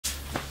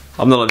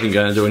I'm not even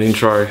going to do an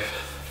intro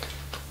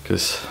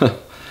because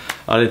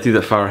I didn't think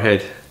that far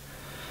ahead.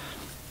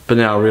 But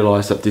now I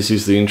realise that this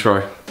is the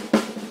intro.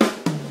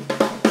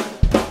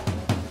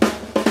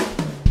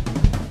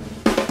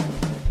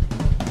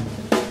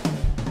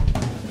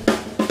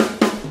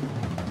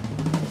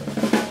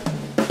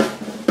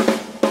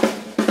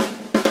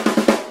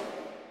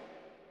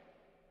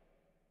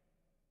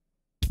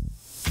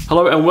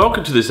 Hello and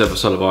welcome to this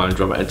episode of Iron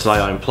Drummer, and today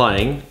I'm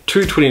playing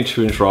two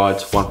 22-inch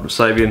rides, one from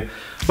Sabian,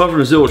 one from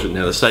Zildjian.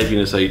 Now the Sabian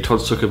is a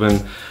Todd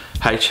Sucherman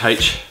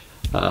HH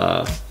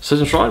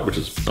session ride, which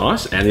is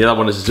nice, and the other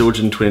one is a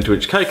Zildjian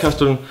 22-inch K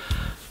Custom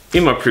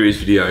in my previous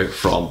video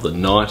from the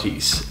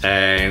 90s,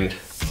 and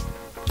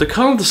they're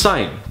kind of the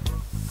same,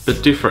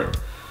 but different.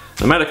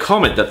 I made a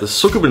comment that the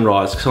Sucherman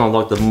ride is kind of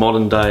like the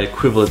modern day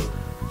equivalent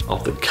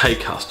of the K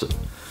Custom.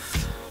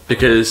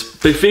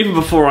 Because even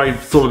before I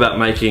thought about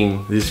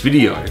making this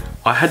video,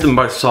 I had them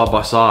both side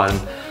by side,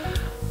 and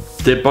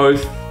they're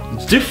both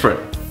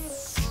different,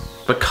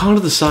 but kind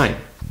of the same.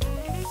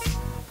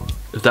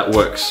 If that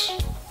works,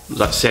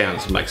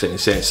 that makes any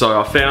sense. So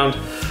I found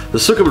the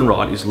Sucherman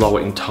ride is lower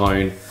in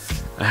tone.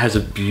 It has a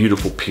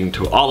beautiful ping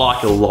to it. I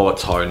like a lower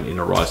tone in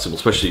a ride cymbal,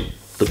 especially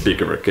the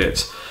bigger it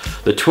gets.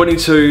 The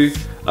 22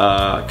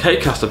 K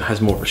Custom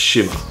has more of a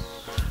shimmer.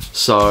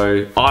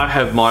 So I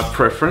have my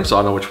preference,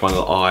 I know which one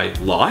that I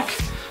like,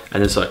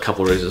 and there's a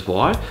couple of reasons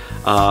why.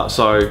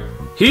 So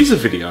here's a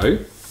video.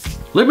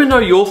 Let me know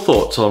your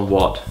thoughts on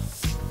what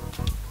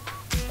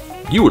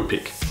you would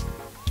pick.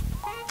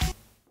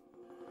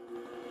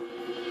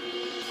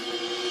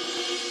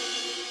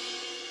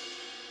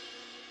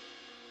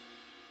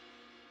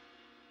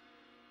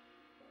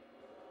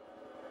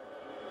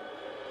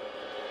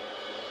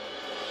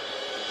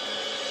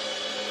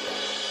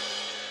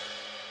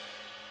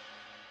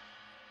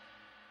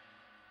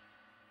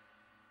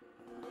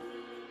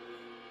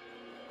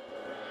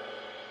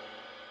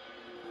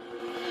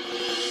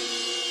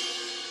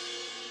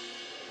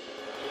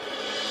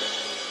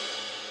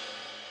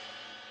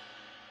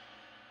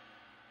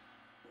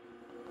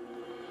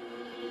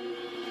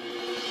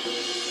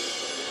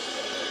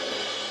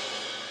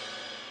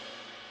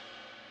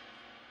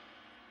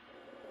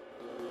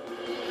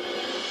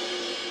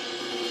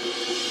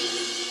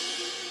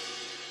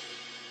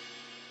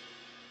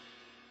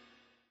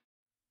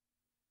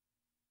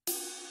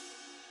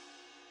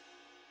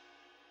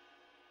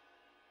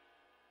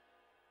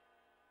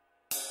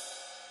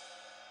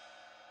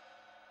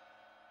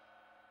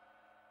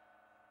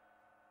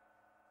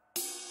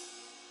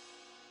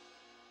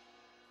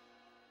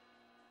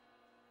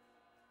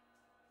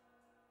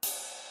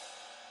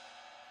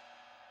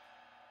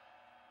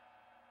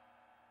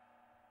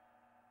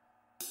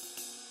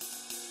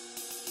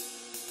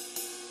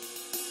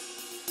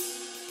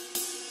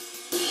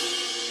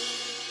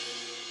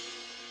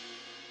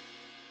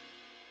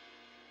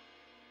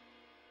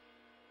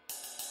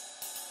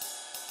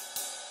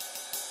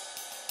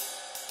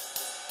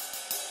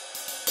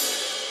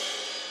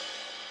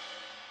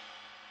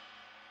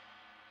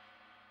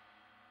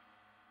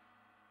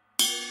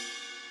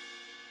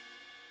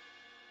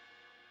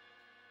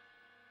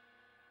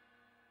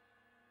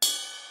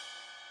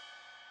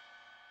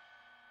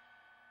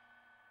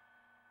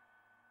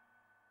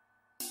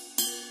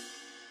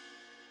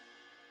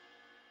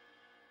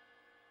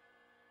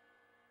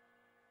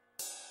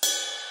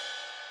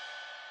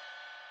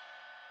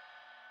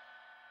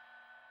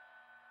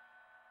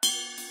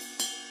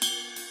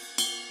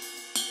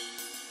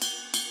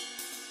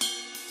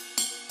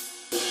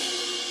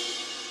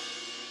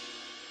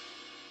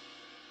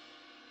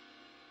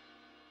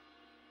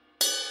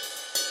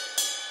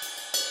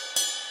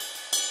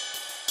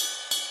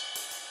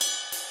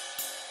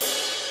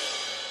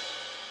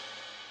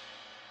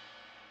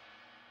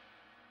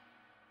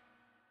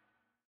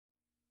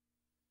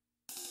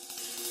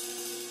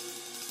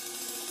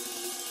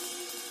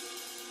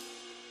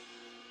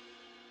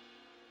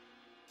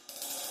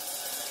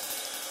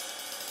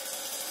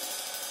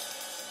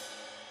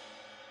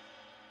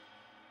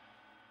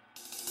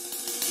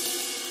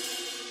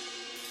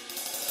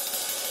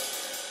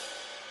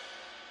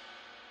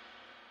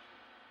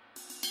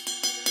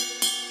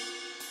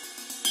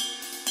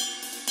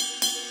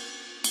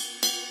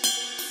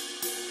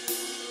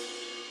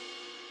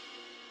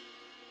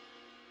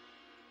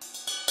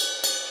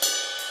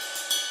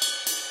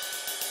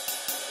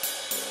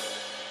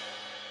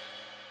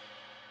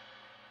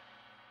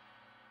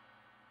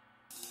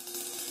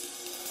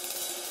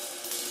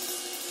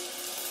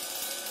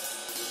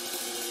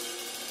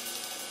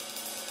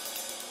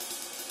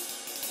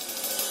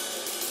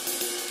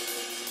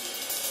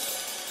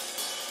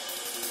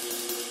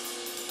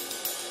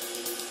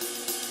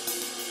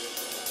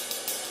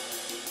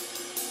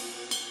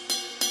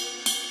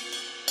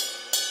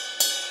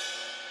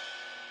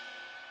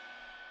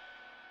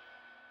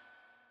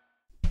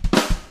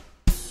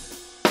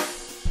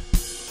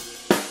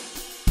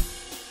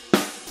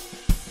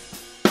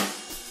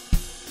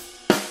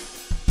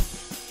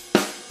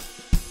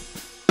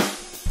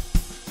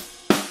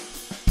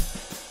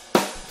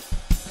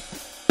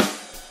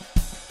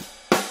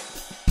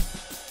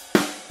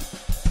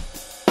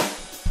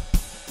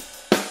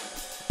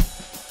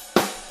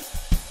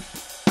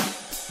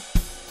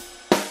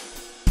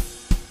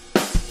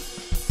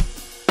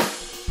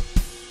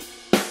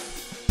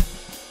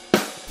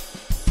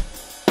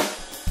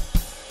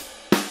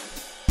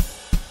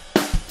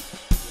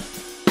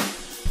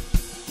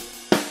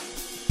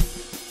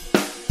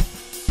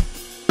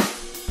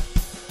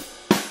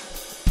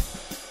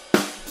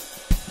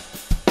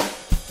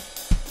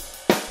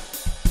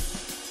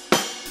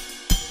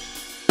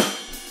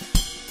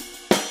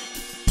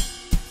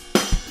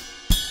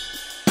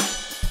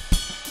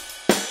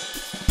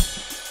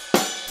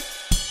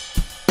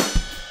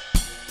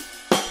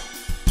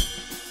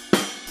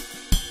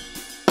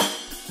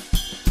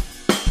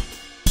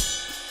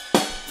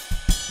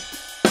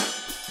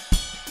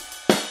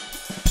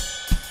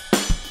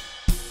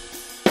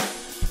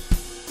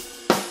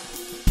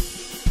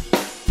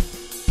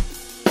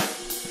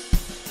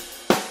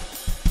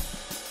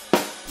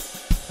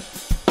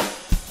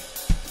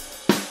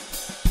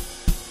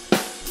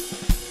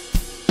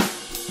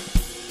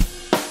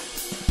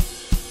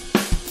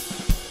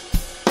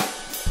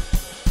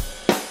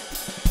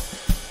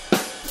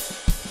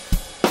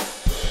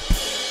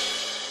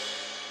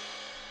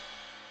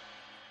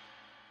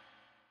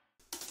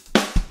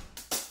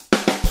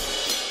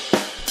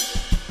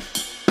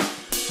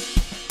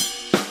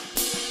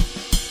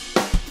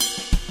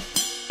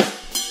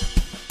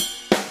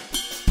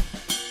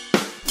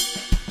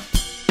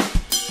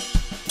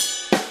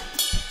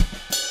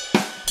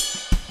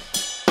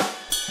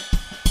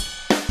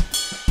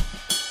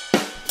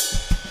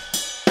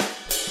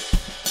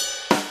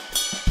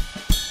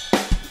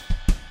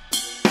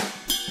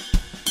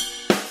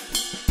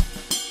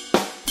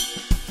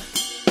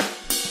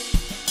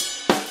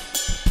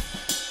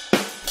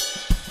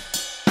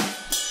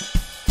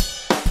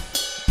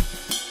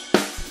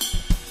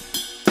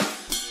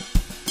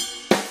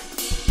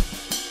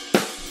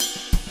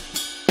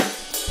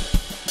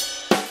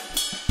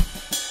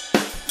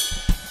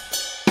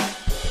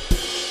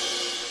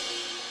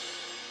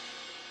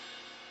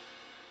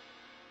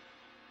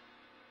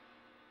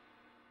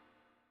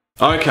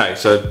 Okay,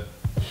 so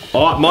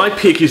my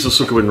pick is the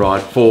Sucherman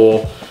ride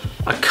for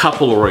a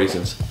couple of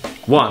reasons.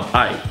 One,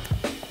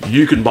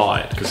 you can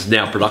buy it because it's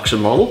now a production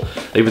model,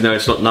 even though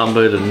it's not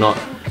numbered and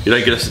you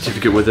don't get a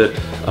certificate with it.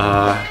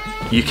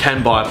 You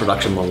can buy a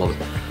production model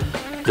of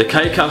it. The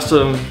K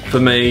Custom for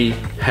me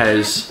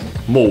has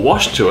more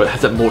wash to it,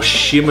 has that more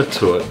shimmer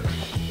to it.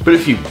 But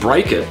if you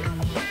break it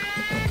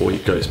or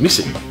it goes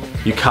missing,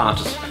 you can't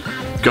just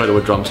go to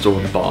a drum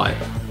store and buy it.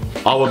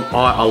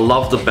 I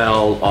love the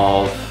bell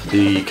of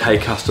the K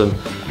Custom,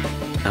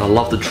 and I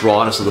love the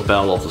dryness of the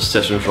bell of the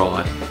Sessions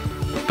ride.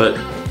 But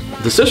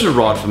the Sessions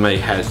ride for me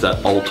has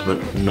that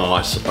ultimate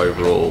nice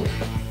overall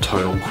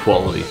tonal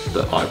quality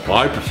that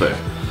I prefer.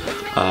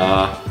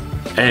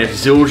 And if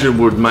Zildjian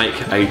would make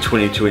a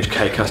 22-inch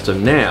K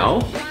Custom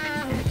now,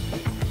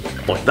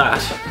 like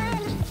that,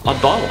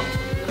 I'd buy one.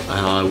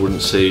 And I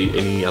wouldn't see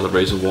any other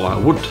reason why I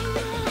wouldn't.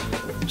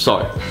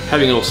 So,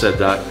 having all said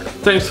that,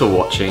 thanks for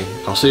watching.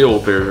 I'll see you all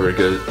very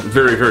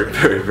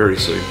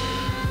soon.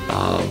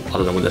 I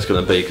don't know when that's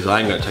going to be because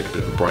I am going to take a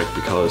bit of a break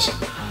because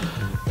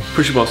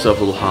pushing myself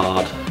a little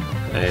hard,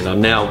 and I'm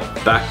now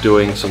back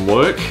doing some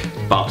work,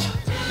 but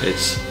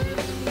it's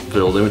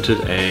very limited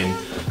and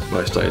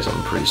most days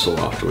I'm pretty sore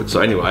afterwards.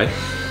 So anyway,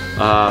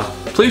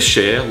 please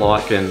share,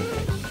 like and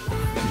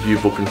view,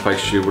 book and face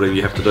share, whatever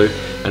you have to do,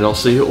 and I'll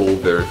see you all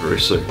very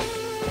soon.